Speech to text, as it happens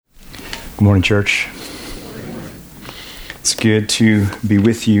Good morning, church. It's good to be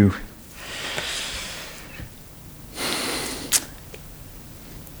with you.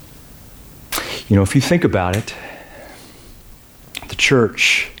 You know, if you think about it, the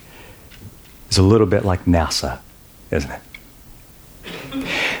church is a little bit like NASA, isn't it?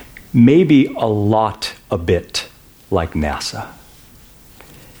 Maybe a bit like NASA.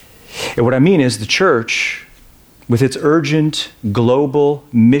 And what I mean is the church, with its urgent global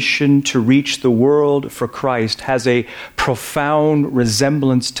mission to reach the world for Christ, has a profound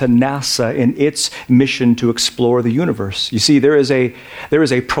resemblance to NASA in its mission to explore the universe. You see, there is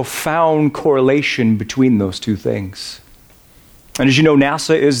a profound correlation between those two things. And as you know,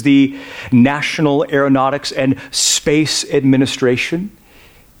 NASA is the National Aeronautics and Space Administration.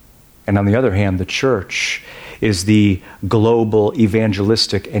 And on the other hand, the church is the Global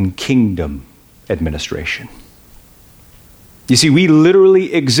Evangelistic and Kingdom Administration. You see, we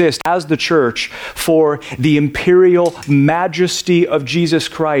literally exist as the church for the imperial majesty of Jesus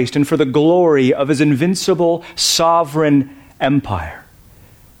Christ and for the glory of his invincible sovereign empire.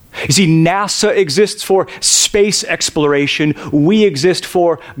 You see, NASA exists for space exploration. We exist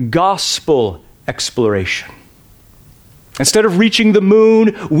for gospel exploration. Instead of reaching the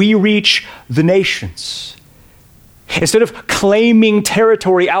moon, we reach the nations. Instead of claiming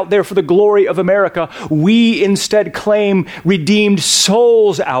territory out there for the glory of America, we instead claim redeemed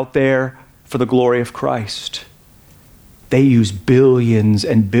souls out there for the glory of Christ. They use billions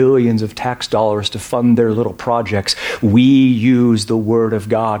and billions of tax dollars to fund their little projects. We use the Word of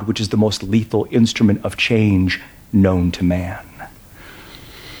God, which is the most lethal instrument of change known to man.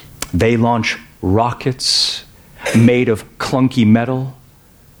 They launch rockets made of clunky metal.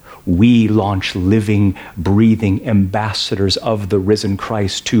 We launch living, breathing ambassadors of the risen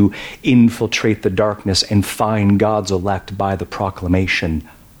Christ to infiltrate the darkness and find God's elect by the proclamation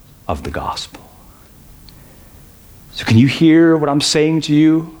of the gospel. So can you hear what I'm saying to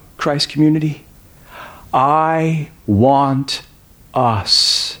you, Christ community? I want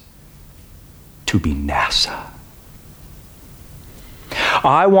us to be NASA.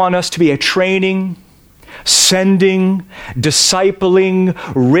 I want us to be a training, sending, discipling,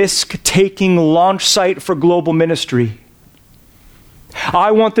 risk-taking launch site for global ministry.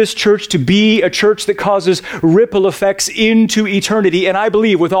 I want this church to be a church that causes ripple effects into eternity. And I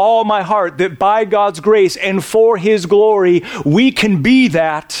believe with all my heart that by God's grace and for his glory, we can be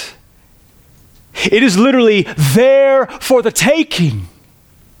that. It is literally there for the taking.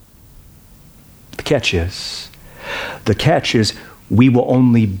 The catch is we will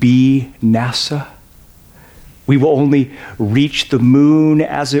only be NASA. We will only reach the moon,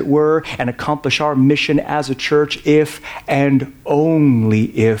 as it were, and accomplish our mission as a church if and only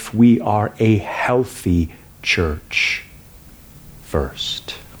if we are a healthy church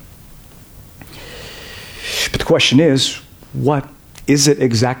first. But the question is, what is it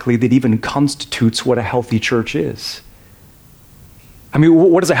exactly that even constitutes what a healthy church is? I mean,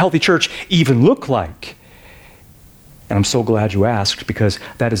 what does a healthy church even look like? And I'm so glad you asked, because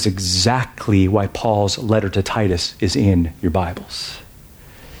that is exactly why Paul's letter to Titus is in your Bibles.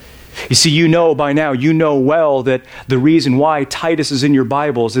 You see, you know well that the reason why Titus is in your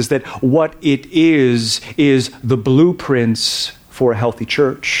Bibles is that what it is the blueprints for a healthy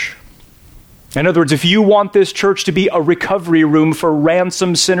church. In other words, if you want this church to be a recovery room for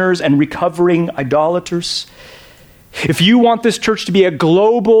ransomed sinners and recovering idolaters, if you want this church to be a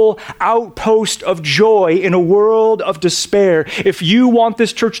global outpost of joy in a world of despair, if you want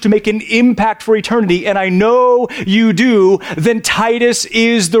this church to make an impact for eternity, and I know you do, then Titus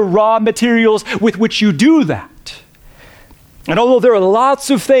is the raw materials with which you do that. And although there are lots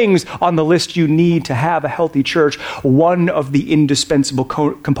of things on the list you need to have a healthy church, one of the indispensable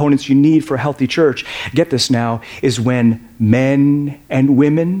components you need for a healthy church, get this now, is when men and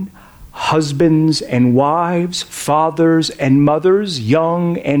women, husbands and wives, fathers and mothers,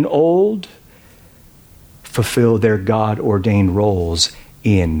 young and old, fulfill their God-ordained roles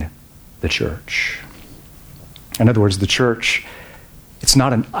in the church. In other words, the church, it's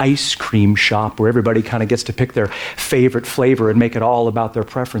not an ice cream shop where everybody kind of gets to pick their favorite flavor and make it all about their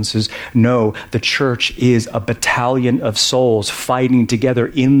preferences. No, the church is a battalion of souls fighting together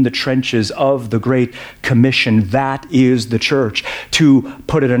in the trenches of the Great Commission. That is the church. To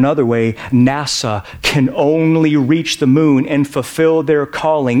put it another way, NASA can only reach the moon and fulfill their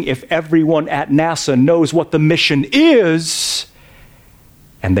calling if everyone at NASA knows what the mission is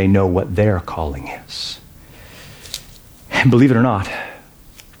and they know what their calling is. And believe it or not,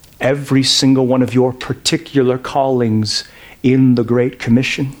 every single one of your particular callings in the Great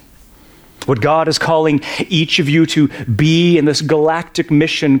Commission What God is calling each of you to be in this galactic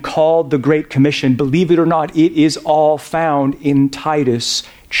mission called the Great Commission, believe it or not, it is all found in Titus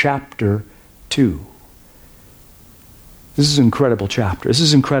chapter 2. This is an incredible chapter. This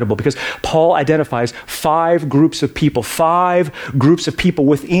is incredible because Paul identifies 5 groups of people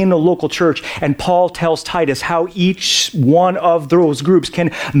within a local church, and Paul tells Titus how each one of those groups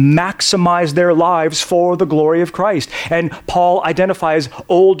can maximize their lives for the glory of Christ. And Paul identifies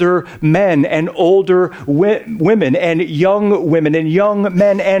older men and older women and young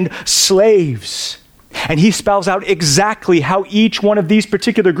men and slaves. And he spells out exactly how each one of these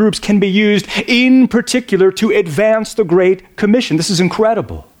particular groups can be used in particular to advance the Great Commission. This is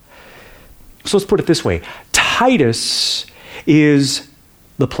incredible. So let's put it this way. Titus is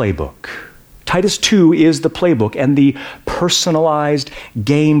the playbook. Titus 2 is the playbook and the personalized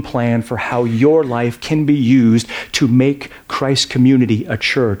game plan for how your life can be used to make Christ's community a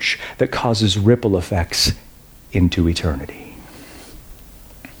church that causes ripple effects into eternity.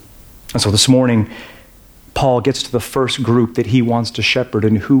 And so this morning, Paul gets to the first group that he wants to shepherd,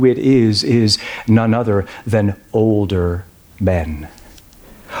 and who it is none other than older men.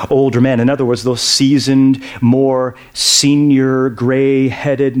 Older men, in other words, those seasoned, more senior,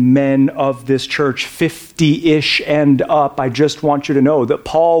 gray-headed men of this church, 50-ish and up. I just want you to know that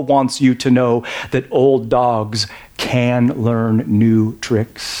Paul wants you to know that old dogs can learn new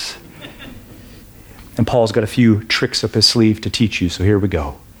tricks. And Paul's got a few tricks up his sleeve to teach you, so here we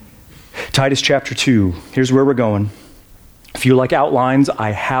go. Titus chapter 2, here's where we're going. If you like outlines,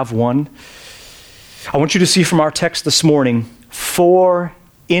 I have one. I want you to see from our text this morning 4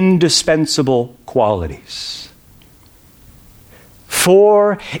 indispensable qualities.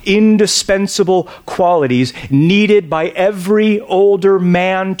 4 indispensable qualities needed by every older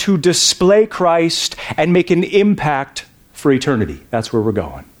man to display Christ and make an impact for eternity. That's where we're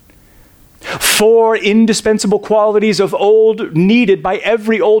going. 4 indispensable qualities needed by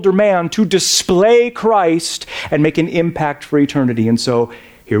every older man to display Christ and make an impact for eternity. And so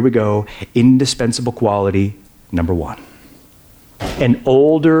here we go. Indispensable quality number 1. An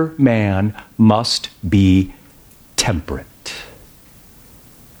older man must be temperate.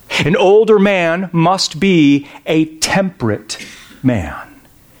 An older man must be a temperate man.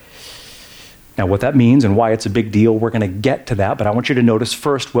 Now, what that means and why it's a big deal, we're going to get to that, but I want you to notice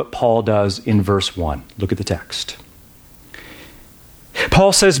first what Paul does in verse 1. Look at the text.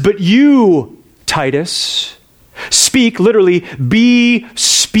 Paul says, "But you, Titus, speak," literally, be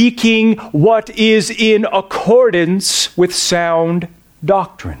speaking what is in accordance with sound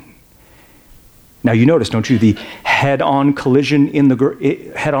doctrine. Now, you notice, don't you, the head-on collision in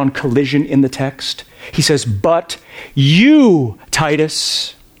the text? He says, "But you,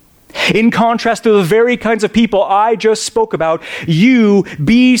 Titus," in contrast to the very kinds of people I just spoke about, you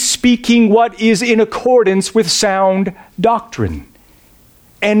be speaking what is in accordance with sound doctrine.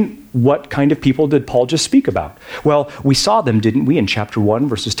 And what kind of people did Paul just speak about? Well, we saw them, didn't we, in chapter 1,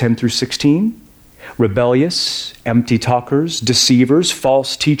 verses 10 through 16? Rebellious, empty talkers, deceivers,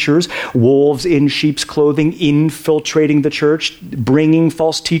 false teachers, wolves in sheep's clothing, infiltrating the church, bringing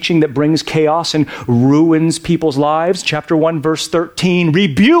false teaching that brings chaos and ruins people's lives. Chapter 1, verse 13,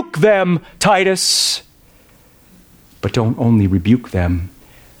 rebuke them, Titus. But don't only rebuke them,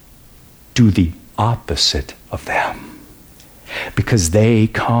 do the opposite of them. Because they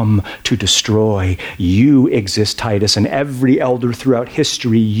come to destroy. You exist, Titus, and every elder throughout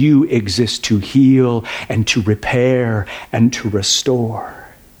history, you exist to heal and to repair and to restore.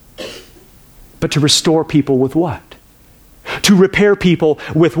 But to restore people with what? To repair people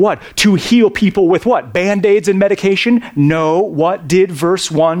with what? To heal people with what? Band-aids and medication? No, what did verse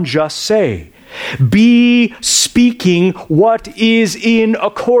 1 just say? Be speaking what is in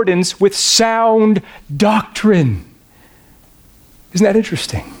accordance with sound doctrine. Isn't that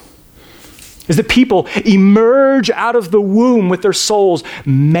interesting? Is that people emerge out of the womb with their souls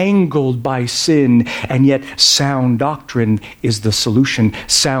mangled by sin, and yet sound doctrine is the solution.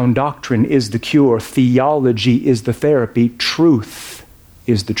 Sound doctrine is the cure. Theology is the therapy. Truth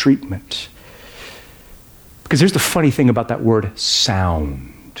is the treatment. Because here's the funny thing about that word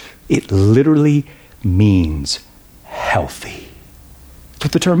sound. It literally means healthy. That's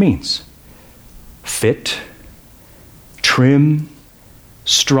what the term means. Fit, trim,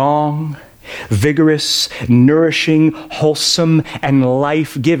 strong, vigorous, nourishing, wholesome, and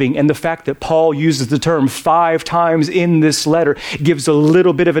life-giving. And the fact that Paul uses the term 5 times in this letter gives a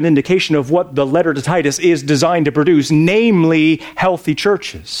little bit of an indication of what the letter to Titus is designed to produce, namely healthy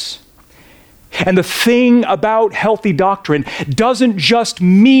churches. And the thing about healthy doctrine doesn't just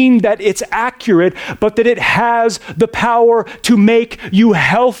mean that it's accurate, but that it has the power to make you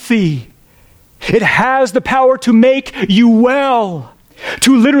healthy. It has the power to make you well,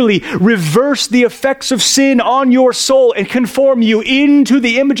 to literally reverse the effects of sin on your soul and conform you into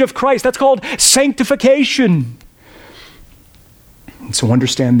the image of Christ. That's called sanctification. And so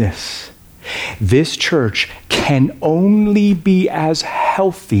understand this. This church can only be as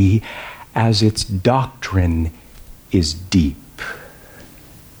healthy as its doctrine is deep.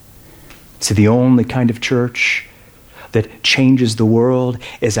 So the only kind of church that changes the world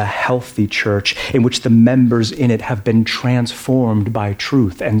is a healthy church in which the members in it have been transformed by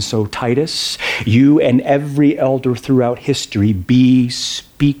truth. And so, Titus, you and every elder throughout history be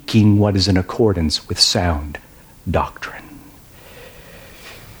speaking what is in accordance with sound doctrine.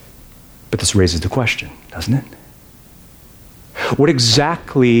 But this raises the question, doesn't it? What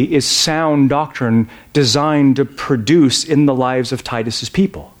exactly is sound doctrine designed to produce in the lives of Titus's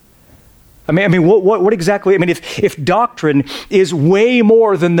people? I mean, what exactly? I mean, if doctrine is way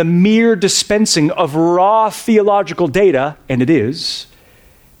more than the mere dispensing of raw theological data, and it is,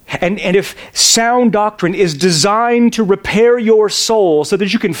 and if sound doctrine is designed to repair your soul so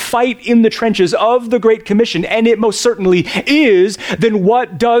that you can fight in the trenches of the Great Commission, and it most certainly is, then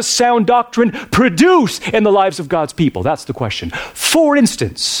what does sound doctrine produce in the lives of God's people? That's the question. For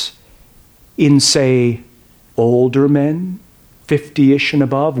instance, in, say, older men, 50-ish and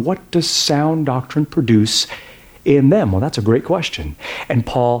above, what does sound doctrine produce in them? Well, that's a great question. And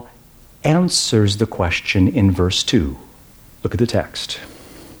Paul answers the question in verse 2. Look at the text.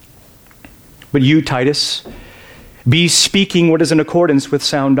 But you, Titus, be speaking what is in accordance with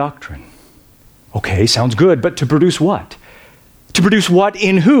sound doctrine. Okay, sounds good, but to produce what? To produce what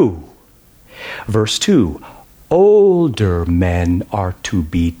in who? Verse 2, older men are to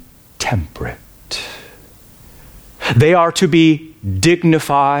be temperate. They are to be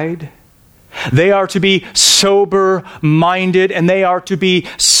dignified. They are to be sober-minded, and they are to be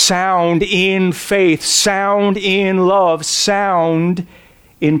sound in faith, sound in love, sound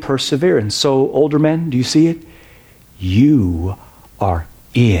in perseverance. So, older men, do you see it? You are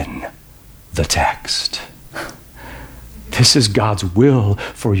in the text. This is God's will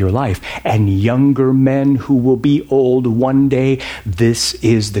for your life. And younger men who will be old one day, this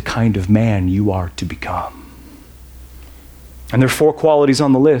is the kind of man you are to become. And there are 4 qualities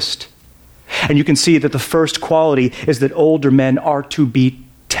on the list. And you can see that the first quality is that older men are to be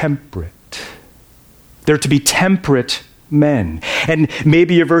temperate. They're to be temperate men. And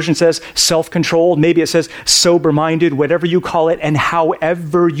maybe your version says self-controlled, maybe it says sober-minded, whatever you call it, and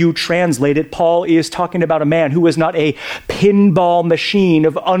however you translate it, Paul is talking about a man who is not a pinball machine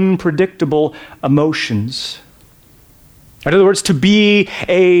of unpredictable emotions. In other words, to be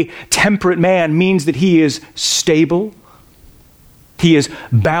a temperate man means that he is stable, he is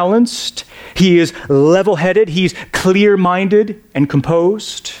balanced, he is level-headed, he's clear-minded and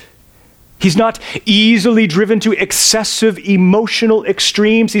composed. He's not easily driven to excessive emotional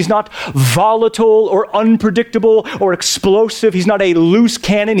extremes. He's not volatile or unpredictable or explosive. He's not a loose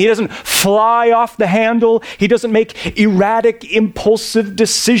cannon. He doesn't fly off the handle. He doesn't make erratic, impulsive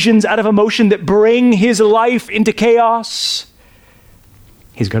decisions out of emotion that bring his life into chaos.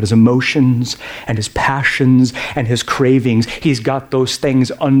 He's got his emotions and his passions and his cravings. He's got those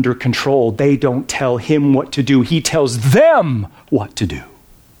things under control. They don't tell him what to do. He tells them what to do.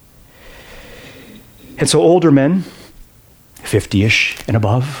 And so older men, 50-ish and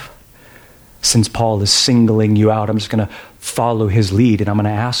above, since Paul is singling you out, I'm just going to follow his lead and I'm going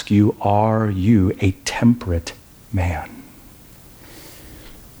to ask you, are you a temperate man?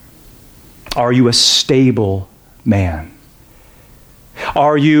 Are you a stable man?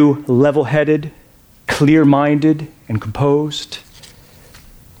 Are you level-headed, clear-minded, and composed?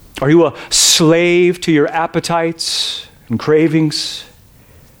 Are you a slave to your appetites and cravings?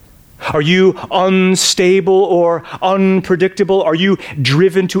 Are you unstable or unpredictable? Are you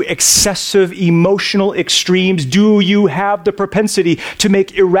driven to excessive emotional extremes? Do you have the propensity to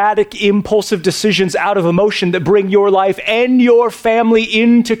make erratic, impulsive decisions out of emotion that bring your life and your family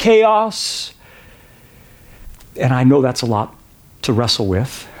into chaos? And I know that's a lot to wrestle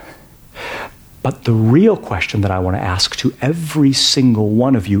with. But the real question that I want to ask to every single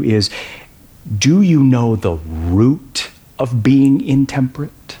one of you is, do you know the root of being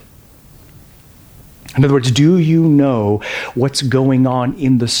intemperate? In other words, do you know what's going on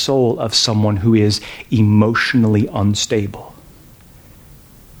in the soul of someone who is emotionally unstable?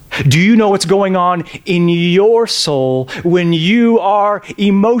 Do you know what's going on in your soul when you are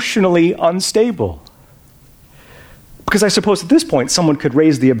emotionally unstable? Because I suppose at this point someone could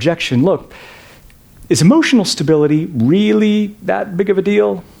raise the objection, look, is emotional stability really that big of a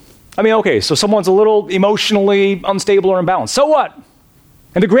deal? I mean, okay, so someone's a little emotionally unstable or imbalanced. So what?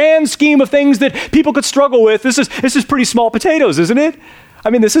 In the grand scheme of things that people could struggle with, this is pretty small potatoes, isn't it? I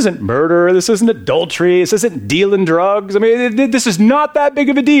mean, this isn't murder, this isn't adultery, this isn't dealing drugs. I mean, this is not that big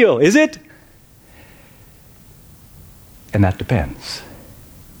of a deal, is it? And that depends.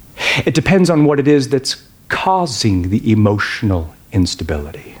 It depends on what it is that's causing the emotional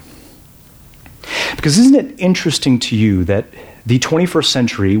instability. Because isn't it interesting to you that the 21st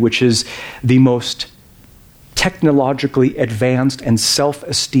century, which is the most technologically advanced and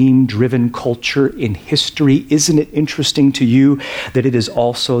self-esteem driven culture in history, isn't it interesting to you that it is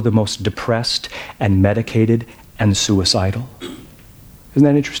also the most depressed and medicated and suicidal? Isn't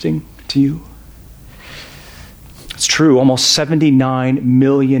that interesting to you? It's true, almost 79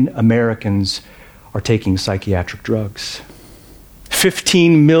 million Americans are taking psychiatric drugs.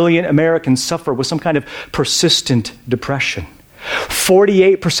 15 million Americans suffer with some kind of persistent depression.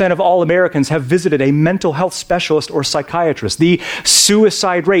 48% of all Americans have visited a mental health specialist or psychiatrist. The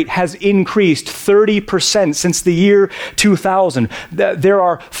suicide rate has increased 30% since the year 2000. There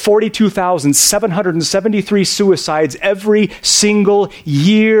are 42,773 suicides every single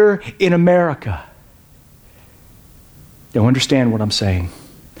year in America. Now understand what I'm saying.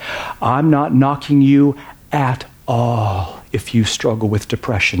 I'm not knocking you at all if you struggle with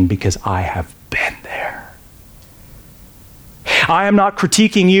depression, because I have been there. I am not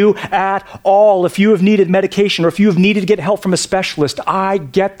critiquing you at all if you have needed medication or if you have needed to get help from a specialist. I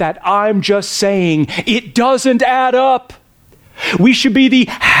get that. I'm just saying it doesn't add up. We should be the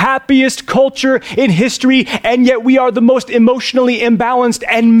happiest culture in history, and yet we are the most emotionally imbalanced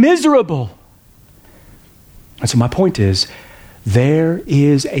and miserable. And so my point is, there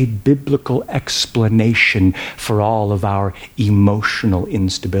is a biblical explanation for all of our emotional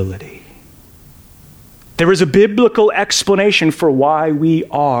instability. There is a biblical explanation for why we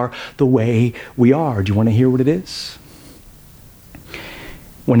are the way we are. Do you want to hear what it is?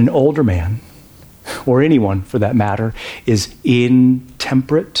 When an older man, or anyone for that matter, is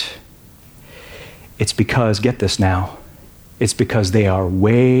intemperate, it's because, get this now, it's because they are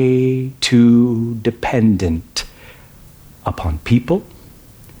way too dependent upon people,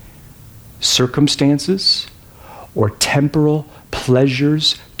 circumstances, or temporal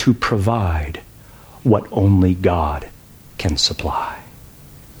pleasures to provide what only God can supply.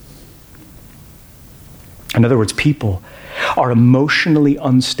 In other words, people are emotionally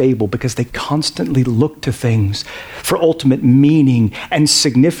unstable because they constantly look to things for ultimate meaning and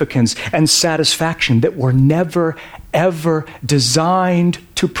significance and satisfaction that were never, ever designed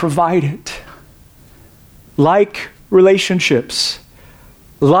to provide it. Like relationships,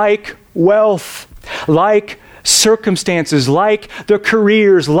 like wealth, like circumstances, like their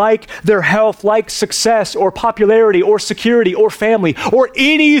careers, like their health, like success or popularity or security or family or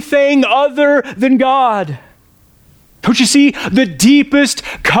anything other than God. Don't you see? The deepest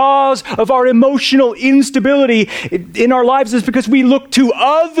cause of our emotional instability in our lives is because we look to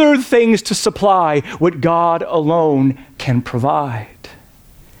other things to supply what God alone can provide.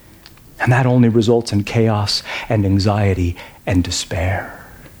 And that only results in chaos and anxiety and despair.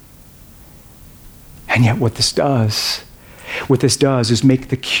 And yet what this does is make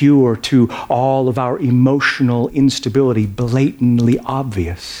the cure to all of our emotional instability blatantly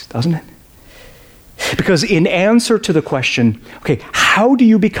obvious, doesn't it? Because in answer to the question, okay, how do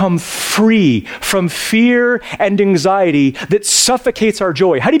you become free from fear and anxiety that suffocates our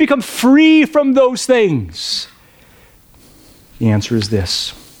joy? How do you become free from those things? The answer is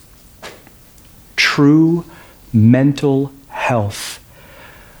this. True mental health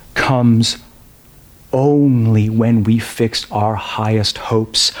comes only when we fix our highest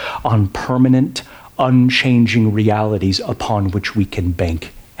hopes on permanent, unchanging realities upon which we can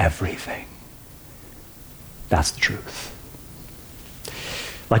bank everything. That's the truth.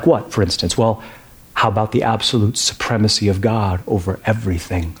 Like what, for instance? Well, how about the absolute supremacy of God over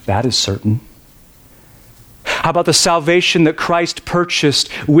everything? That is certain. How about the salvation that Christ purchased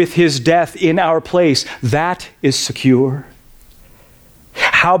with his death in our place? That is secure.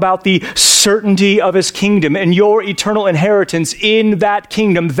 How about the certainty of his kingdom and your eternal inheritance in that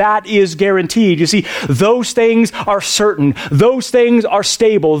kingdom? That is guaranteed. You see, those things are certain. Those things are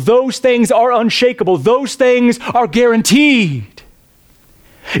stable. Those things are unshakable. Those things are guaranteed.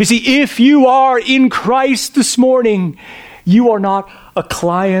 You see, if you are in Christ this morning, you are not a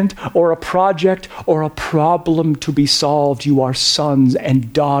client or a project or a problem to be solved. You are sons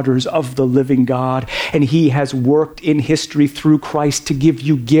and daughters of the living God, and he has worked in history through Christ to give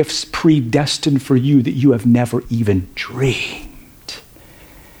you gifts predestined for you that you have never even dreamed.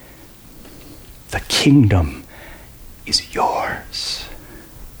 The kingdom is yours.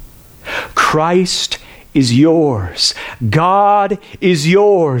 Christ is yours. God is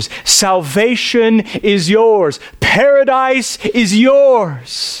yours. Salvation is yours. Paradise is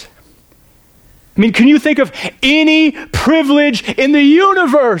yours. I mean, can you think of any privilege in the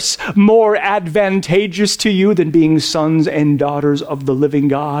universe more advantageous to you than being sons and daughters of the living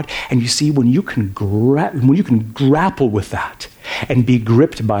God? And you see, when you can grapple with that and be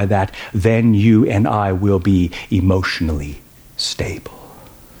gripped by that, then you and I will be emotionally stable.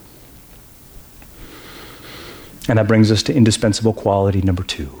 And that brings us to indispensable quality number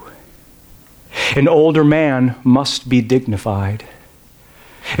 2. An older man must be dignified.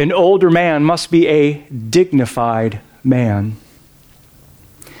 An older man must be a dignified man.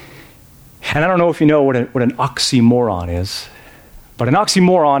 And I don't know if you know what an oxymoron is, but an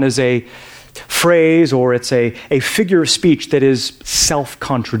oxymoron is a phrase or it's a figure of speech that is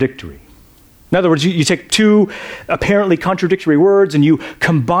self-contradictory. In other words, you take two apparently contradictory words and you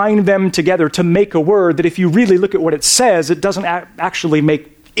combine them together to make a word that if you really look at what it says, it doesn't actually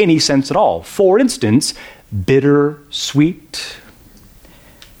make any sense at all. For instance, bitter sweet,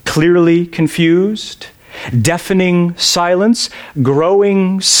 clearly confused, deafening silence,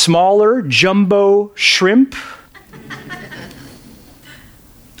 growing smaller, jumbo shrimp,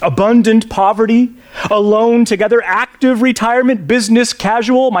 abundant poverty, alone together, active retirement, business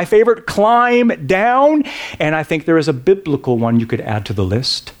casual, my favorite, climb down. And I think there is a biblical one you could add to the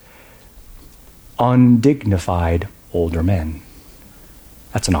list. Undignified older men.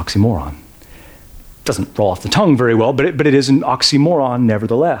 That's an oxymoron. Doesn't roll off the tongue very well, but it is an oxymoron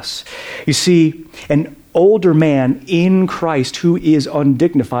nevertheless. You see, an older man in Christ who is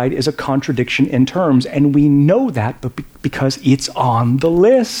undignified is a contradiction in terms, and we know that because it's on the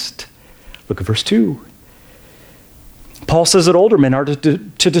list. Look at verse 2. Paul says that older men are to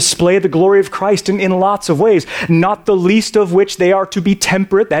display the glory of Christ in lots of ways, not the least of which they are to be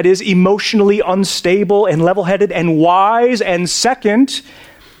temperate, that is, emotionally unstable and level-headed and wise. And second,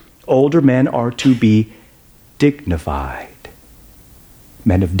 older men are to be dignified.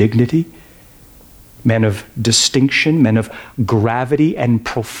 Men of dignity, men of distinction, men of gravity and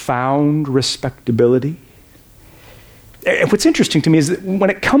profound respectability. And what's interesting to me is that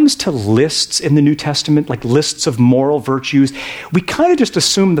when it comes to lists in the New Testament, like lists of moral virtues, we kind of just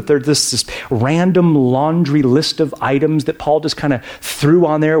assume that there's this random laundry list of items that Paul just kind of threw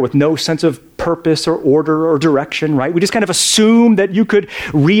on there with no sense of purpose or order or direction, right? We just kind of assume that you could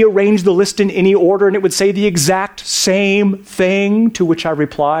rearrange the list in any order and it would say the exact same thing, to which I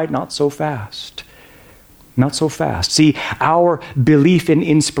replied, not so fast. Not so fast. See, our belief in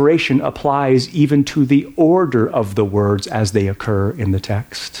inspiration applies even to the order of the words as they occur in the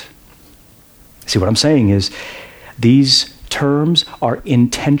text. See, what I'm saying is these terms are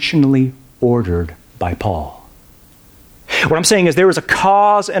intentionally ordered by Paul. What I'm saying is there is a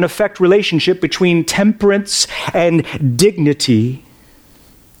cause and effect relationship between temperance and dignity.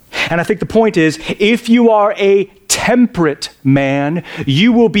 And I think the point is, if you are a temperate man,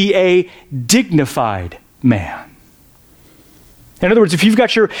 you will be a dignified man. In other words, if you've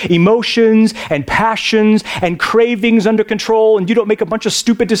got your emotions and passions and cravings under control and you don't make a bunch of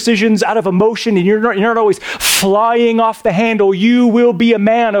stupid decisions out of emotion and you're not always flying off the handle, you will be a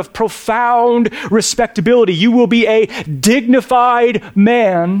man of profound respectability. You will be a dignified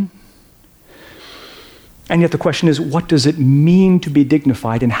man. And yet the question is, what does it mean to be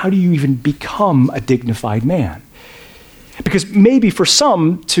dignified and how do you even become a dignified man? Because maybe for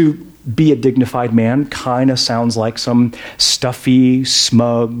some to be a dignified man kind of sounds like some stuffy,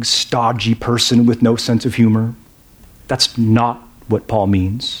 smug, stodgy person with no sense of humor. That's not what Paul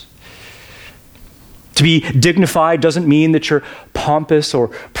means. To be dignified doesn't mean that you're pompous or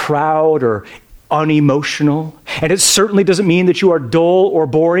proud or unemotional. And it certainly doesn't mean that you are dull or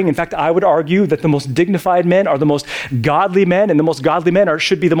boring. In fact, I would argue that the most dignified men are the most godly men, and the most godly men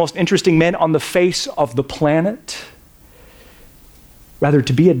should be the most interesting men on the face of the planet. Rather,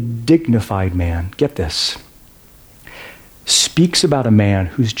 to be a dignified man, get this, speaks about a man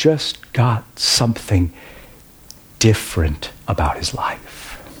who's just got something different about his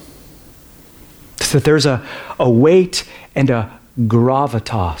life. So that there's a weight and a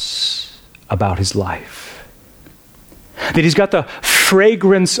gravitas about his life. That he's got the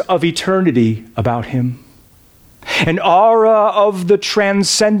fragrance of eternity about him. An aura of the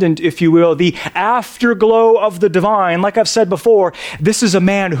transcendent, if you will, the afterglow of the divine. Like I've said before, this is a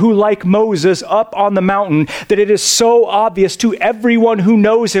man who, like Moses up on the mountain, that it is so obvious to everyone who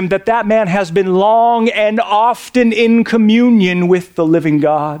knows him that that man has been long and often in communion with the living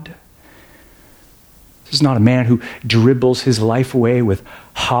God. This is not a man who dribbles his life away with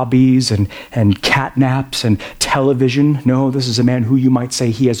hobbies and catnaps and television. No, this is a man who you might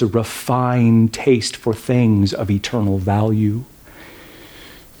say he has a refined taste for things of eternal value.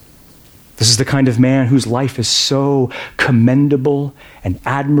 This is the kind of man whose life is so commendable and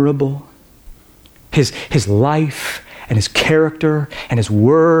admirable. His life and his character and his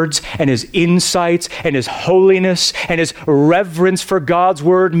words and his insights and his holiness and his reverence for God's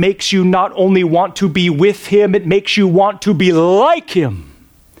word makes you not only want to be with him, it makes you want to be like him.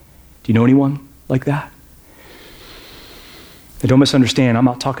 Do you know anyone like that? Now, don't misunderstand, I'm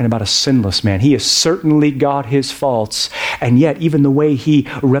not talking about a sinless man. He has certainly got his faults, and yet even the way he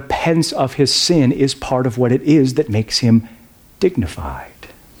repents of his sin is part of what it is that makes him dignified.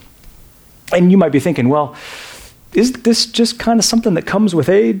 And you might be thinking, well, isn't this just kind of something that comes with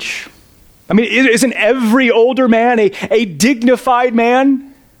age? I mean, isn't every older man a dignified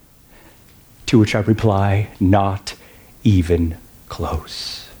man? To which I reply, not even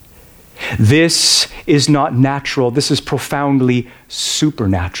close. This is not natural. This is profoundly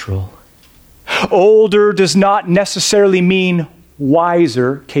supernatural. Older does not necessarily mean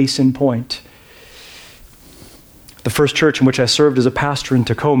wiser, case in point. The first church in which I served as a pastor in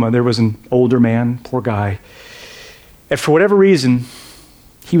Tacoma, there was an older man, poor guy. And for whatever reason,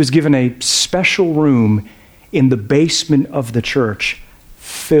 he was given a special room in the basement of the church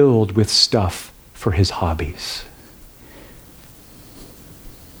filled with stuff for his hobbies.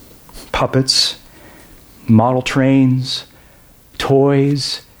 Puppets, model trains,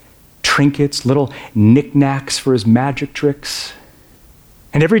 toys, trinkets, little knickknacks for his magic tricks.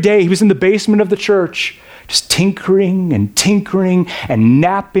 And every day he was in the basement of the church, just tinkering and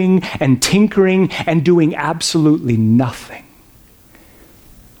napping and tinkering and doing absolutely nothing.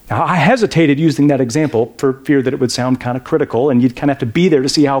 Now, I hesitated using that example for fear that it would sound kind of critical, and you'd kind of have to be there to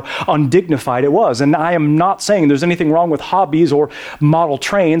see how undignified it was. And I am not saying there's anything wrong with hobbies or model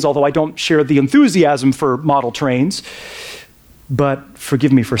trains, although I don't share the enthusiasm for model trains. But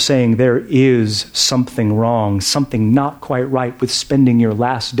forgive me for saying there is something wrong, something not quite right with spending your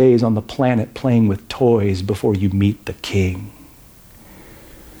last days on the planet playing with toys before you meet the King.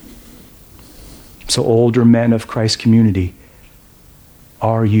 So older men of Christ's community,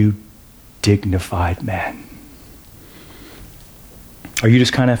 are you dignified men? Are you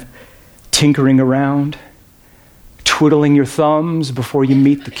just kind of tinkering around, twiddling your thumbs before you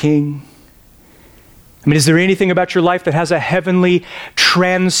meet the King? I mean, is there anything about your life that has a heavenly,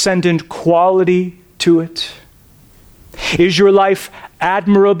 transcendent quality to it? Is your life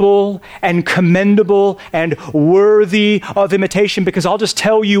admirable and commendable and worthy of imitation? Because I'll just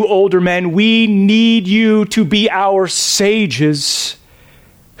tell you, older men, we need you to be our sages.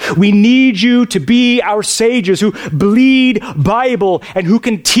 We need you to be our sages who bleed Bible and who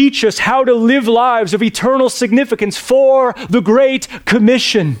can teach us how to live lives of eternal significance for the Great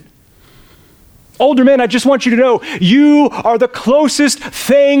Commission. Older men, I just want you to know, you are the closest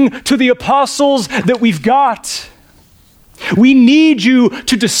thing to the apostles that we've got. We need you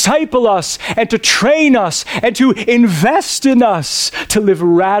to disciple us and to train us and to invest in us to live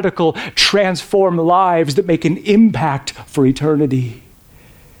radical, transformed lives that make an impact for eternity.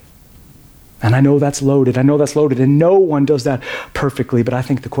 And I know that's loaded, and no one does that perfectly, but I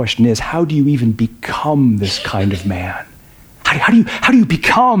think the question is, how do you even become this kind of man? How do you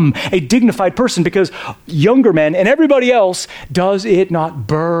become a dignified person? Because younger men and everybody else, does it not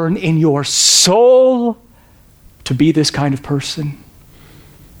burn in your soul to be this kind of person?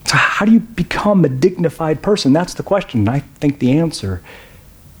 So how do you become a dignified person? That's the question, and I think the answer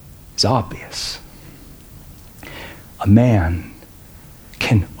is obvious. A man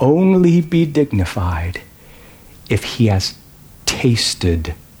can only be dignified if he has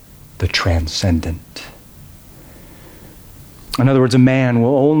tasted the transcendent. In other words, a man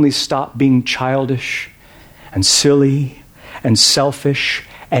will only stop being childish and silly and selfish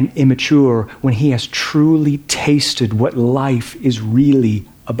and immature when he has truly tasted what life is really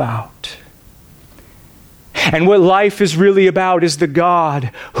about. And what life is really about is the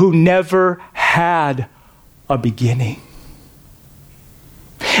God who never had a beginning.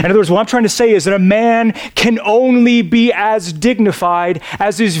 In other words, what I'm trying to say is that a man can only be as dignified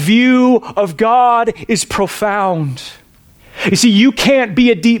as his view of God is profound. You see, you can't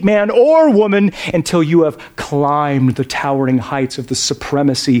be a deep man or woman until you have climbed the towering heights of the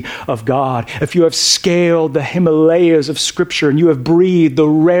supremacy of God. If you have scaled the Himalayas of Scripture and you have breathed the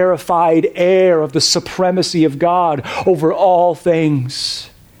rarefied air of the supremacy of God over all things.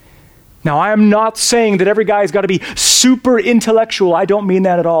 Now, I am not saying that every guy's got to be super intellectual. I don't mean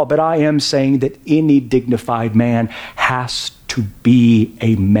that at all. But I am saying that any dignified man has to be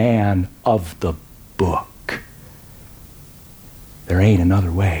a man of the book. There ain't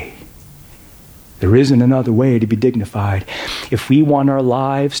another way. There isn't another way to be dignified. If we want our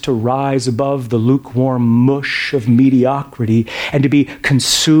lives to rise above the lukewarm mush of mediocrity and to be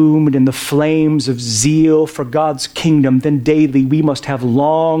consumed in the flames of zeal for God's kingdom, then daily we must have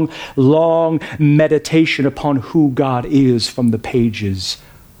long, long meditation upon who God is from the pages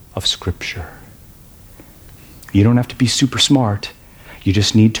of Scripture. You don't have to be super smart. You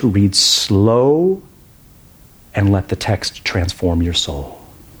just need to read slow and let the text transform your soul.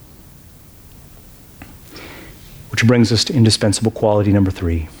 Which brings us to indispensable quality number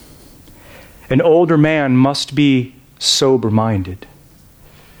 3. An older man must be sober-minded.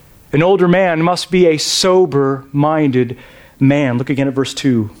 An older man must be a sober-minded man. Look again at verse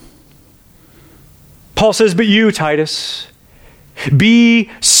 2. Paul says, "But you, Titus, be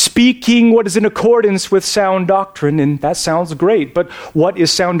speaking what is in accordance with sound doctrine." And that sounds great, but what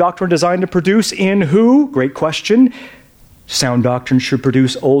is sound doctrine designed to produce in who? Great question. Sound doctrine should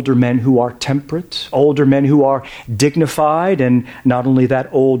produce older men who are temperate, older men who are dignified, and not only that,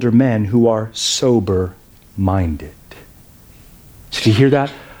 older men who are sober-minded. So do you hear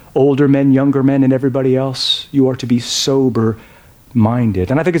that? Older men, younger men, and everybody else, you are to be sober-minded.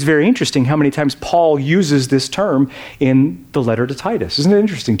 And I think it's very interesting how many times Paul uses this term in the letter to Titus. Isn't it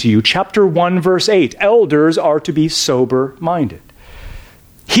interesting to you? Chapter 1, verse 8, elders are to be sober-minded.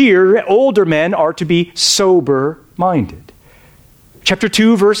 Here, older men are to be sober-minded. Chapter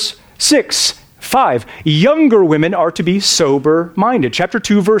 2, verse 6, 5, younger women are to be sober-minded. Chapter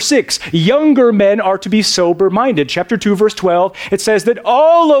 2, verse 6, younger men are to be sober-minded. Chapter 2, verse 12, it says that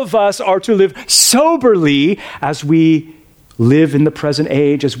all of us are to live soberly as we live in the present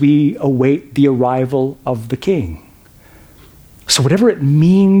age, as we await the arrival of the King. So whatever it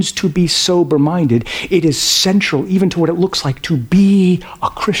means to be sober-minded, it is central even to what it looks like to be a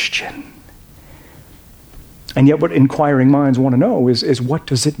Christian. And yet what inquiring minds want to know is what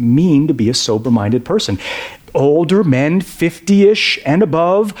does it mean to be a sober-minded person? Older men, 50-ish and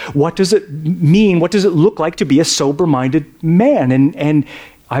above, what does it mean? What does it look like to be a sober-minded man? And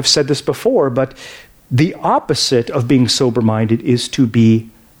I've said this before, but the opposite of being sober-minded is to be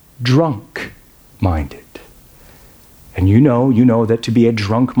drunk-minded. And you know that to be a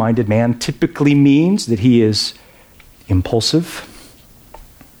drunk-minded man typically means that he is impulsive,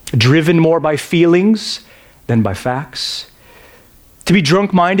 driven more by feelings than by facts. To be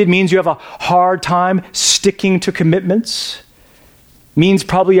drunk-minded means you have a hard time sticking to commitments. Means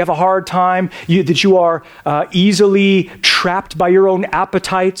probably you have a hard time, that you are easily trapped by your own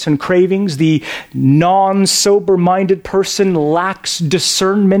appetites and cravings. The non-sober-minded person lacks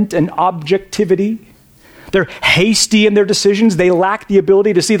discernment and objectivity. They're hasty in their decisions. They lack the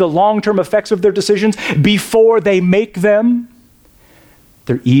ability to see the long-term effects of their decisions before they make them.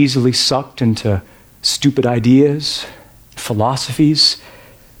 They're easily sucked into stupid ideas, philosophies,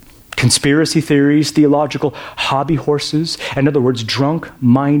 conspiracy theories, theological hobby horses. In other words,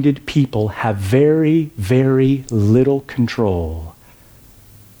 drunk-minded people have very, very little control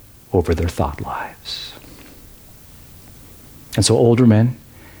over their thought lives. And so older men,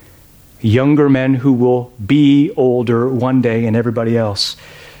 younger men who will be older one day and everybody else,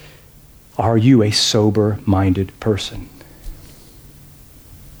 are you a sober-minded person?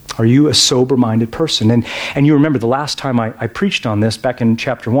 Are you a sober-minded person? And you remember the last time I preached on this back in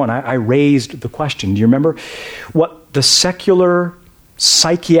chapter 1, I raised the question. Do you remember what the secular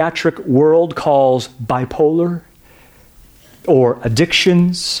psychiatric world calls bipolar or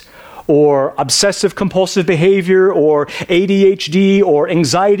addictions or obsessive-compulsive behavior or ADHD or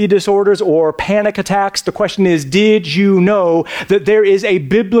anxiety disorders or panic attacks? The question is, did you know that there is a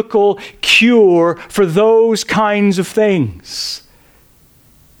biblical cure for those kinds of things?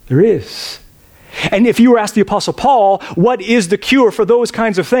 There is. And if you were asked the Apostle Paul, what is the cure for those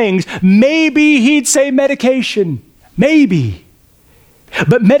kinds of things? Maybe he'd say medication. Maybe.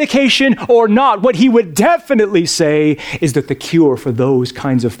 But medication or not, what he would definitely say is that the cure for those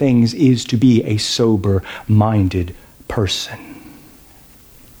kinds of things is to be a sober-minded person.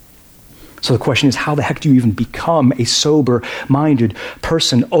 So the question is, how the heck do you even become a sober-minded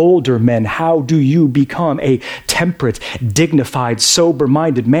person? Older men, how do you become a temperate, dignified,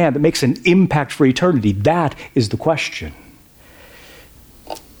 sober-minded man that makes an impact for eternity? That is the question.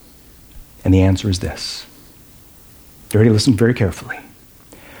 And the answer is this. Ready? Listen very carefully.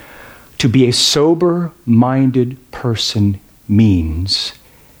 To be a sober-minded person means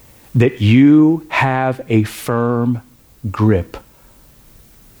that you have a firm grip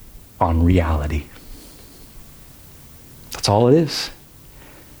on reality. That's all it is.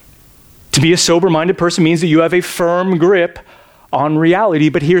 To be a sober-minded person means that you have a firm grip on reality,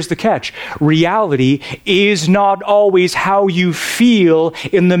 but here's the catch. Reality is not always how you feel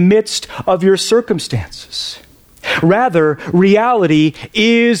in the midst of your circumstances. Rather, reality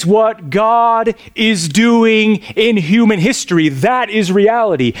is what God is doing in human history. That is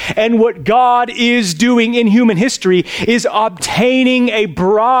reality. And what God is doing in human history is obtaining a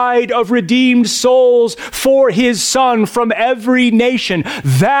bride of redeemed souls for his Son from every nation.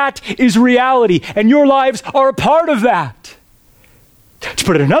 That is reality. And your lives are a part of that. To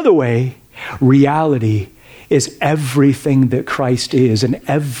put it another way, reality is everything that Christ is and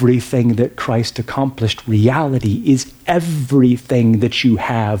everything that Christ accomplished. Reality is everything that you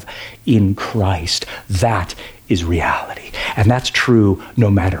have in Christ. That is reality. And that's true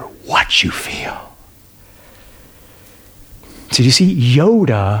no matter what you feel. So you see,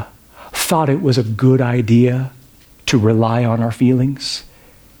 Yoda thought it was a good idea to rely on our feelings.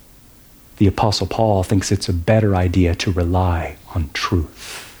 The Apostle Paul thinks it's a better idea to rely on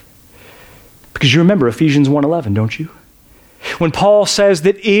truth. Because you remember Ephesians 1:11, don't you? When Paul says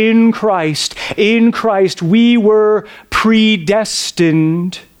that in Christ, we were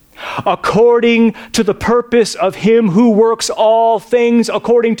predestined according to the purpose of him who works all things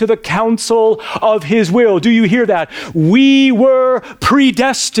according to the counsel of his will. Do you hear that? We were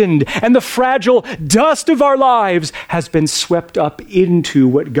predestined, and the fragile dust of our lives has been swept up into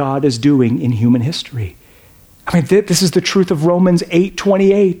what God is doing in human history. I mean, this is the truth of Romans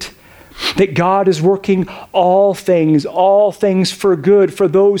 8:28. That God is working all things for good for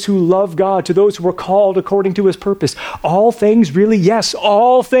those who love God, to those who are called according to his purpose. All things, really? Yes,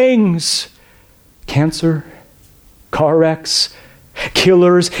 all things. Cancer, car wrecks,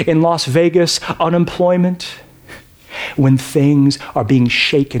 killers in Las Vegas, unemployment. When things are being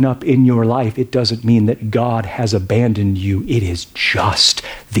shaken up in your life, it doesn't mean that God has abandoned you. It is just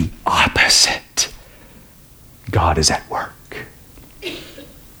the opposite. God is at work.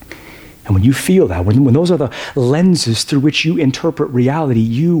 And when you feel that, when those are the lenses through which you interpret reality,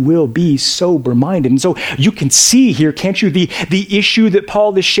 you will be sober-minded. And so you can see here, can't you, the issue that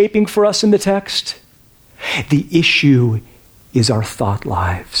Paul is shaping for us in the text? The issue is our thought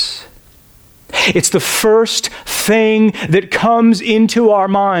lives. It's the first thing that comes into our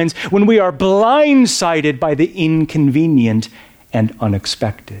minds when we are blindsided by the inconvenient and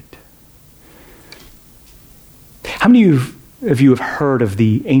unexpected. How many of you have heard of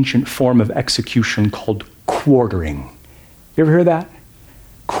the ancient form of execution called quartering? You ever heard that?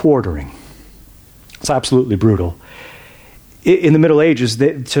 Quartering. It's absolutely brutal. In the Middle Ages,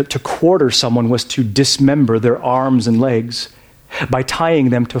 to quarter someone was to dismember their arms and legs by tying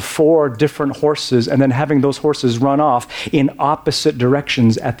them to 4 different horses and then having those horses run off in opposite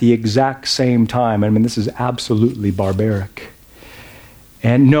directions at the exact same time. I mean, this is absolutely barbaric.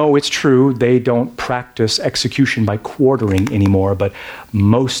 And no, it's true, they don't practice execution by quartering anymore, but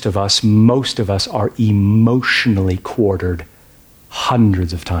most of us are emotionally quartered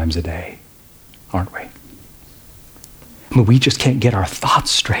hundreds of times a day, aren't we? I mean, we just can't get our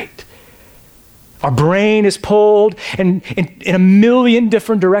thoughts straight. Our brain is pulled in a million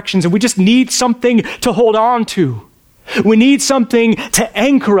different directions, and we just need something to hold on to. We need something to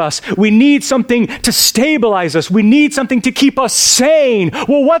anchor us. We need something to stabilize us. We need something to keep us sane.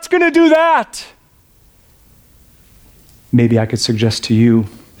 Well, what's going to do that? Maybe I could suggest to you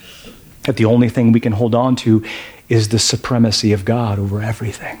that the only thing we can hold on to is the supremacy of God over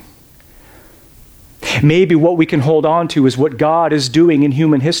everything. Maybe what we can hold on to is what God is doing in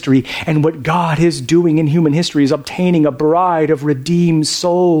human history, and what God is doing in human history is obtaining a bride of redeemed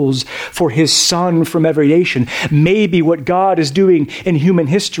souls for his Son from every nation. Maybe what God is doing in human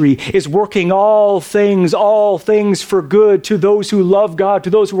history is working all things for good to those who love God, to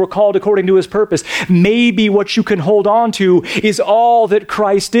those who are called according to his purpose. Maybe what you can hold on to is all that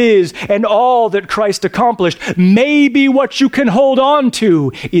Christ is and all that Christ accomplished. Maybe what you can hold on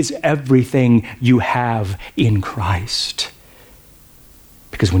to is everything you have in Christ.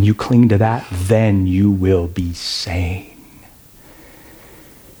 Because when you cling to that, then you will be sane.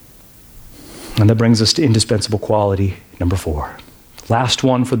 And that brings us to indispensable quality number 4. Last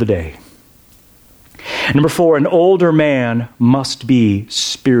one for the day. Number 4, an older man must be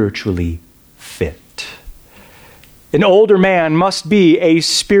spiritually fit. An older man must be a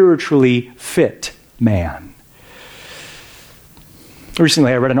spiritually fit man.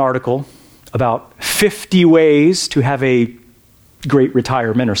 Recently, I read an article about 50 ways to have a great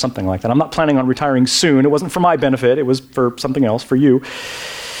retirement or something like that. I'm not planning on retiring soon. It wasn't for my benefit. It was for something else, for you.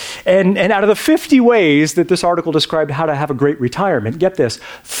 And out of the 50 ways that this article described how to have a great retirement, get this,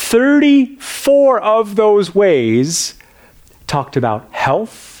 34 of those ways talked about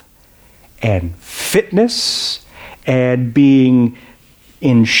health and fitness and being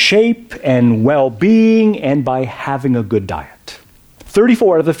in shape and well-being and by having a good diet.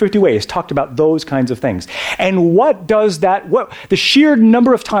 34 out of the 50 ways talked about those kinds of things. And what does that, the sheer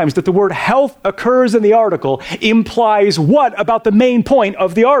number of times that the word health occurs in the article implies what about the main point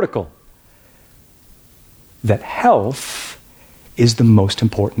of the article? That health is the most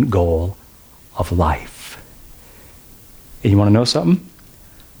important goal of life. And you want to know something?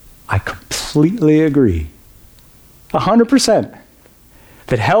 I completely agree. 100%.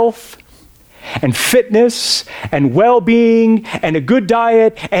 That health and fitness and well-being and a good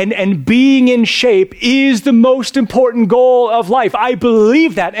diet and being in shape is the most important goal of life. I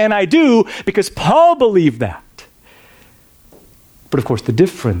believe that, and I do, because Paul believed that. But of course, the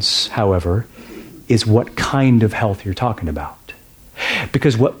difference, however, is what kind of health you're talking about.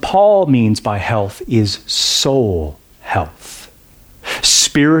 Because what Paul means by health is soul health,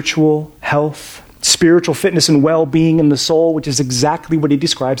 spiritual health, spiritual fitness and well-being in the soul, which is exactly what he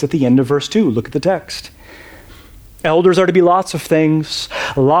describes at the end of verse 2. Look at the text. Elders are to be lots of things,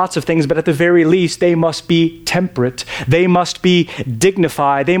 but at the very least, they must be temperate. They must be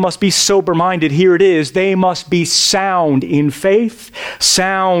dignified. They must be sober-minded. Here it is. They must be sound in faith,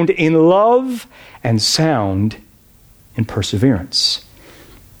 sound in love, and sound in perseverance.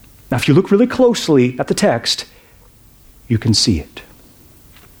 Now, if you look really closely at the text, you can see it.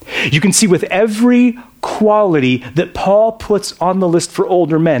 You can see with every quality that Paul puts on the list for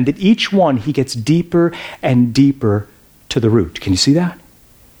older men, that each one he gets deeper and deeper to the root. Can you see that?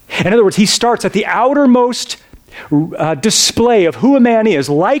 In other words, he starts at the outermost display of who a man is,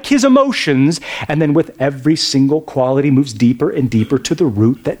 like his emotions, and then with every single quality moves deeper and deeper to the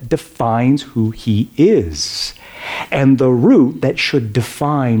root that defines who he is. And the root that should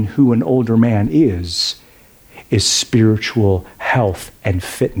define who an older man is spiritual health and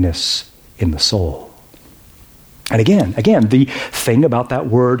fitness in the soul. And again, the thing about that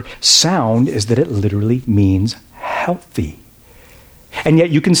word sound is that it literally means healthy. And yet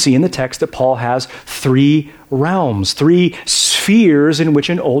you can see in the text that Paul has three realms, three spheres in which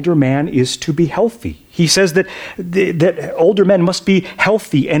an older man is to be healthy. He says that older men must be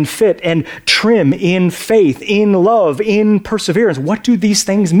healthy and fit and trim in faith, in love, in perseverance. What do these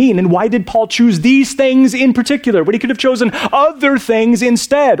things mean? And why did Paul choose these things in particular? But he could have chosen other things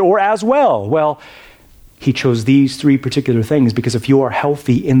instead or as well. Well, he chose these three particular things because if you are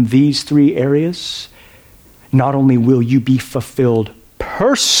healthy in these three areas, not only will you be fulfilled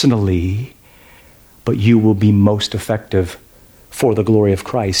personally, but you will be most effective for the glory of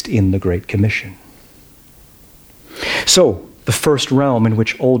Christ in the Great Commission. So, the first realm in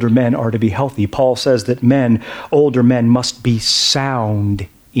which older men are to be healthy, Paul says that older men must be sound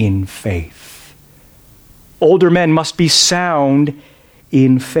in faith. Older men must be sound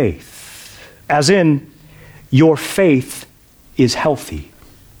in faith. As in, your faith is healthy.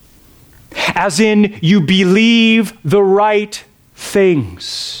 As in, you believe the right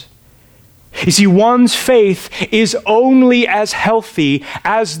things. You see, one's faith is only as healthy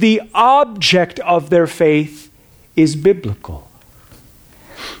as the object of their faith is biblical.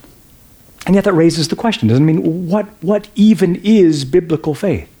 And yet that raises the question, doesn't it? I mean, what even is biblical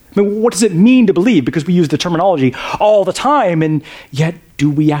faith? I mean, what does it mean to believe? Because we use the terminology all the time, and yet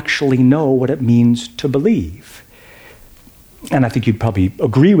do we actually know what it means to believe? And I think you'd probably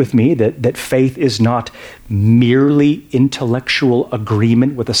agree with me that faith is not merely intellectual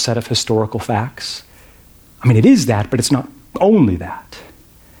agreement with a set of historical facts. I mean, it is that, but it's not only that.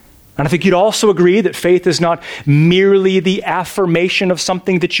 And I think you'd also agree that faith is not merely the affirmation of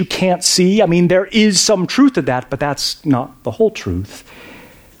something that you can't see. I mean, there is some truth to that, but that's not the whole truth.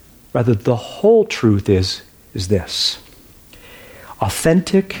 Rather, the whole truth is this.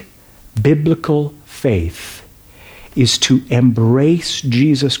 Authentic biblical faith is to embrace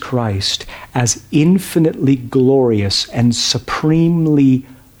Jesus Christ as infinitely glorious and supremely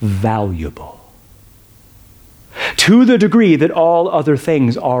valuable, to the degree that all other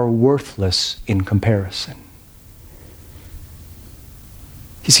things are worthless in comparison.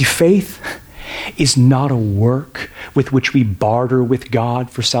 You see, faith is not a work with which we barter with God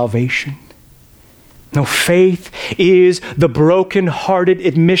for salvation. No, faith is the broken-hearted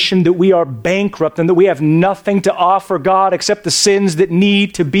admission that we are bankrupt and that we have nothing to offer God except the sins that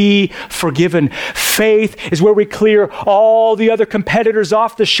need to be forgiven. Faith is where we clear all the other competitors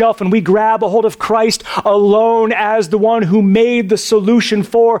off the shelf and we grab a hold of Christ alone as the one who made the solution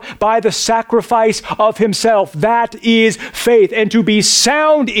by the sacrifice of himself. That is faith. And to be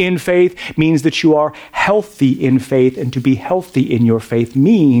sound in faith means that you are healthy in faith. And to be healthy in your faith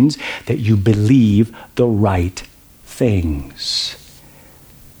means that you believe the right things.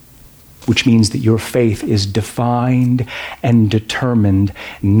 which means that your faith is defined and determined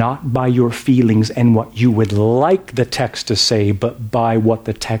not by your feelings and what you would like the text to say, but by what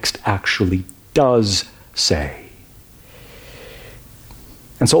the text actually does say.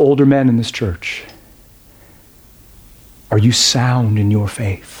 And so, older men in this church, are you sound in your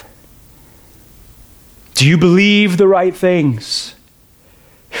faith? Do you believe the right things?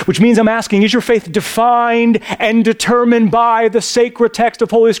 Which means I'm asking, is your faith defined and determined by the sacred text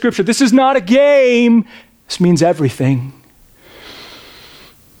of Holy Scripture? This is not a game. This means everything.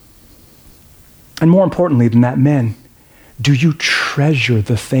 And more importantly than that, men, do you treasure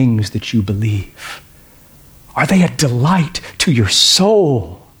the things that you believe? Are they a delight to your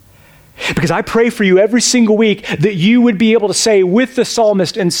soul? Because I pray for you every single week that you would be able to say with the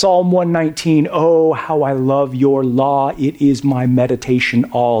psalmist in Psalm 119, "Oh, how I love your law. It is my meditation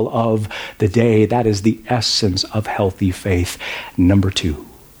all of the day." That is the essence of healthy faith. Number two,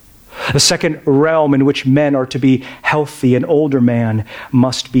 the second realm in which men are to be healthy, an older man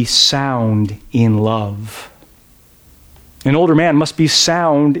must be sound in love. An older man must be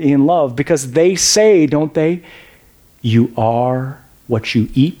sound in love because they say, don't they, you are what you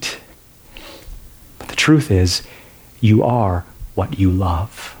eat. But the truth is, you are what you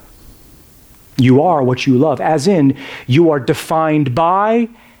love. You are what you love, as in, you are defined by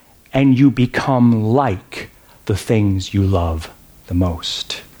and you become like the things you love the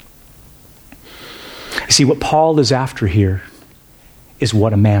most. You see, what Paul is after here is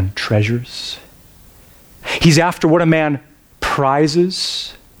what a man treasures. He's after what a man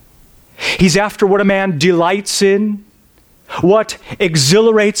prizes. He's after what a man delights in. What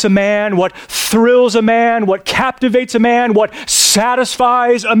exhilarates a man, what thrills a man, what captivates a man, what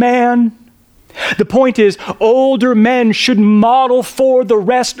satisfies a man. The point is, older men should model for the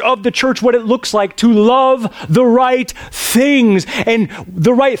rest of the church what it looks like to love the right things. And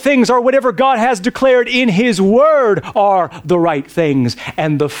the right things are whatever God has declared in His Word are the right things.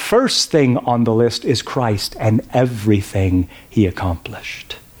 And the first thing on the list is Christ and everything He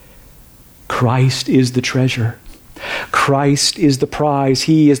accomplished. Christ is the treasure. Christ is the prize.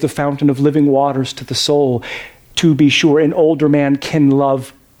 He is the fountain of living waters to the soul. To be sure, an older man can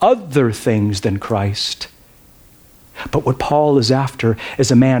love other things than Christ. But what Paul is after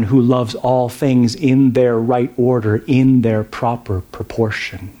is a man who loves all things in their right order, in their proper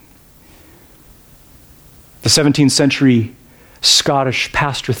proportion. The 17th century Scottish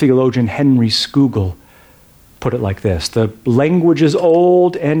pastor theologian Henry Scougal put it like this: the language is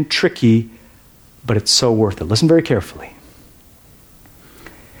old and tricky, but it's so worth it. Listen very carefully.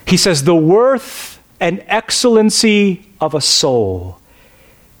 He says, the worth and excellency of a soul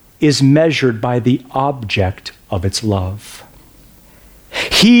is measured by the object of its love.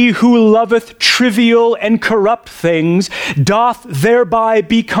 He who loveth trivial and corrupt things doth thereby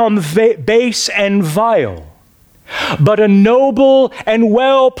become base and vile. But a noble and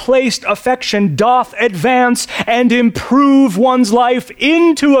well-placed affection doth advance and improve one's life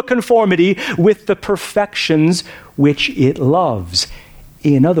into a conformity with the perfections which it loves.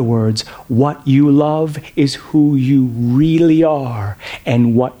 In other words, what you love is who you really are,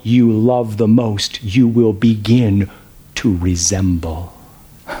 and what you love the most, you will begin to resemble.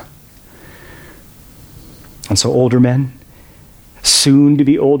 And so, older men, soon to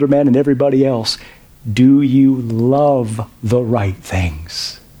be older men, and everybody else, do you love the right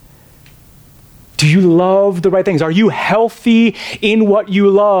things? Do you love the right things? Are you healthy in what you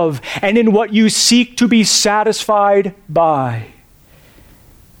love and in what you seek to be satisfied by?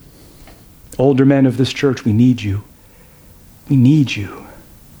 Older men of this church, we need you. We need you.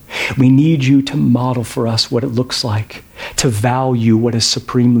 We need you to model for us what it looks like to value what is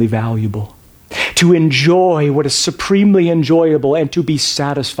supremely valuable, to enjoy what is supremely enjoyable, and to be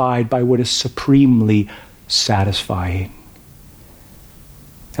satisfied by what is supremely satisfying.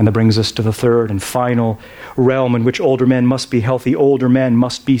 And that brings us to the third and final realm in which older men must be healthy. Older men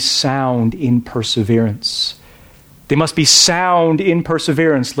must be sound in perseverance. They must be sound in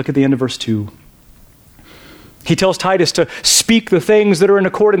perseverance. Look at the end of verse 2. He tells Titus to speak the things that are in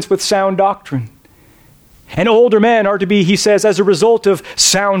accordance with sound doctrine. And older men are to be, he says, as a result of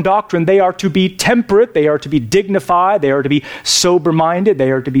sound doctrine, they are to be temperate, they are to be dignified, they are to be sober-minded,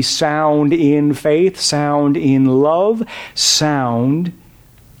 they are to be sound in faith, sound in love, sound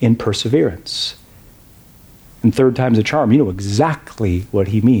in perseverance. And third time's a charm. You know exactly what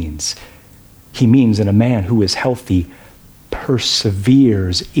he means. He means that a man who is healthy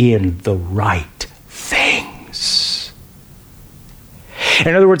perseveres in the right things.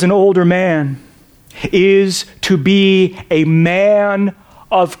 In other words, an older man is to be a man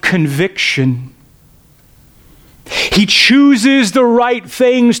of conviction. He chooses the right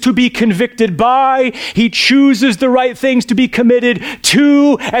things to be convicted by. He chooses the right things to be committed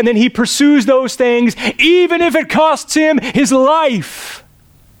to. And then he pursues those things, even if it costs him his life.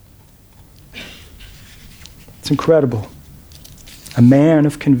 It's incredible. A man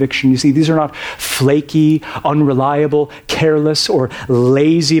of conviction. You see, these are not flaky, unreliable, careless, or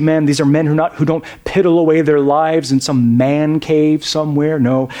lazy men. These are men who don't piddle away their lives in some man cave somewhere.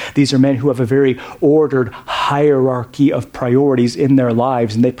 No, these are men who have a very ordered hierarchy of priorities in their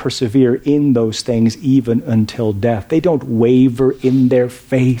lives, and they persevere in those things even until death. They don't waver in their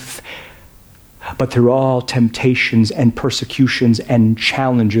faith. But through all temptations and persecutions and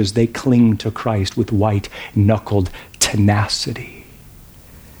challenges, they cling to Christ with white-knuckled tenacity.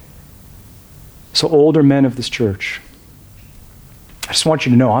 So older men of this church, I just want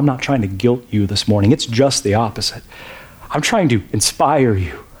you to know I'm not trying to guilt you this morning. It's just the opposite. I'm trying to inspire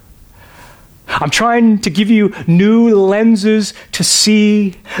you. I'm trying to give you new lenses to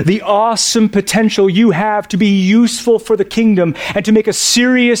see the awesome potential you have to be useful for the kingdom and to make a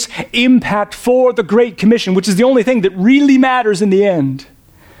serious impact for the Great Commission, which is the only thing that really matters in the end.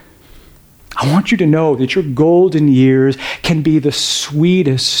 I want you to know that your golden years can be the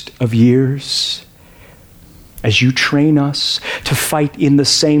sweetest of years as you train us to fight in the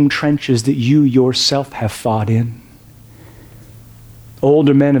same trenches that you yourself have fought in.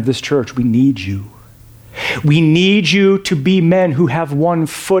 Older men of this church, we need you. We need you to be men who have one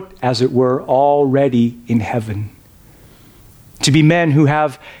foot, as it were, already in heaven. To be men who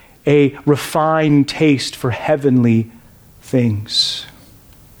have a refined taste for heavenly things.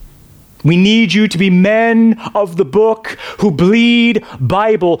 We need you to be men of the book who bleed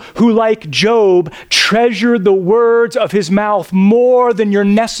Bible, who, like Job, treasure the words of his mouth more than your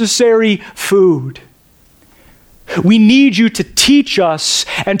necessary food. We need you to teach us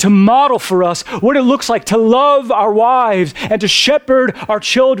and to model for us what it looks like to love our wives and to shepherd our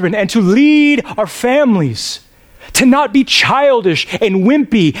children and to lead our families, to not be childish and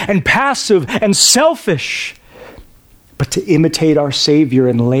wimpy and passive and selfish, but to imitate our Savior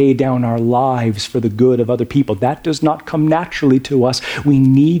and lay down our lives for the good of other people. That does not come naturally to us. We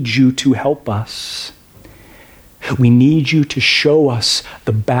need you to help us. We need you to show us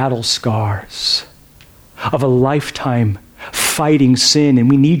the battle scars of a lifetime fighting sin, and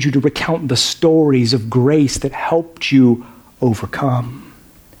we need you to recount the stories of grace that helped you overcome.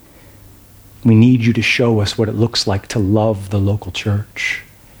 We need you to show us what it looks like to love the local church,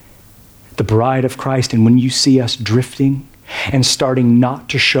 the bride of Christ. And when you see us drifting and starting not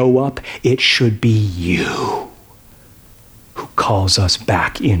to show up, it should be you who calls us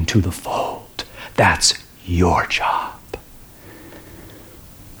back into the fold. That's your job.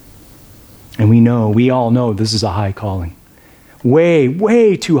 And we all know this is a high calling. Way,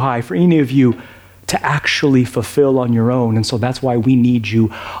 way too high for any of you to actually fulfill on your own. And so that's why we need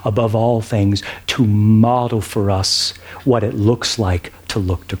you above all things to model for us what it looks like to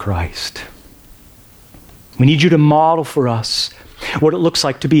look to Christ. We need you to model for us what it looks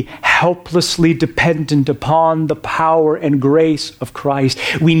like to be helplessly dependent upon the power and grace of Christ.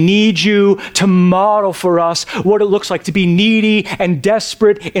 We need you to model for us what it looks like to be needy and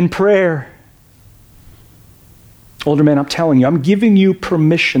desperate in prayer. Older men, I'm telling you, I'm giving you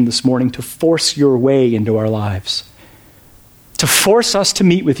permission this morning to force your way into our lives, to force us to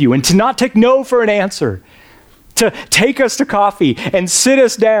meet with you and to not take no for an answer, to take us to coffee and sit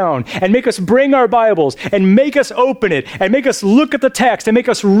us down and make us bring our Bibles and make us open it and make us look at the text and make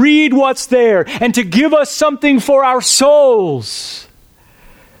us read what's there and to give us something for our souls.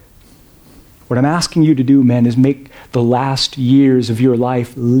 What I'm asking you to do, men, is make the last years of your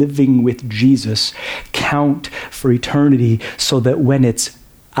life living with Jesus count for eternity so that when it's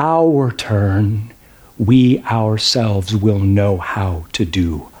our turn, we ourselves will know how to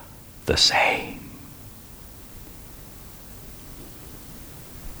do the same.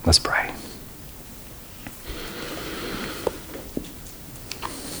 Let's pray.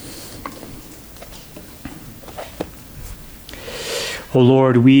 Oh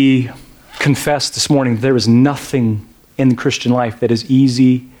Lord, we confess this morning that there is nothing in the Christian life that is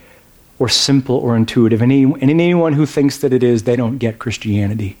easy or simple or intuitive. And anyone who thinks that it is, they don't get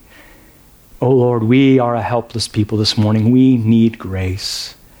Christianity. Oh Lord, we are a helpless people this morning. We need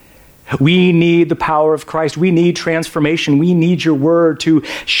grace. We need the power of Christ. We need transformation. We need your word to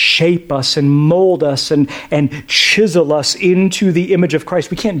shape us and mold us and chisel us into the image of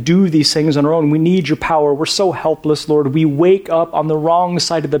Christ. We can't do these things on our own. We need your power. We're so helpless, Lord. We wake up on the wrong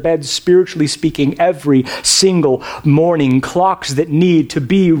side of the bed, spiritually speaking, every single morning. Clocks that need to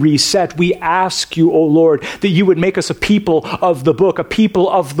be reset. We ask you, O Lord, that you would make us a people of the book, a people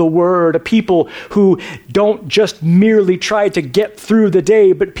of the word, a people who don't just merely try to get through the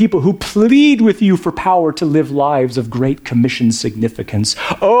day, but people who plead with you for power to live lives of great commission significance.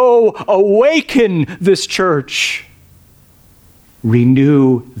 Oh, awaken this church.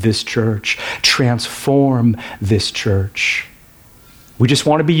 Renew this church. Transform this church. We just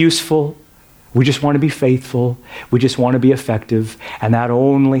want to be useful. We just want to be faithful. We just want to be effective. And that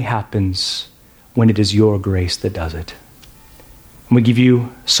only happens when it is your grace that does it. And we give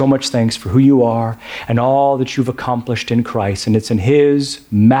you so much thanks for who you are and all that you've accomplished in Christ. And it's in his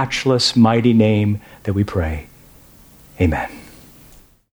matchless, mighty name that we pray. Amen.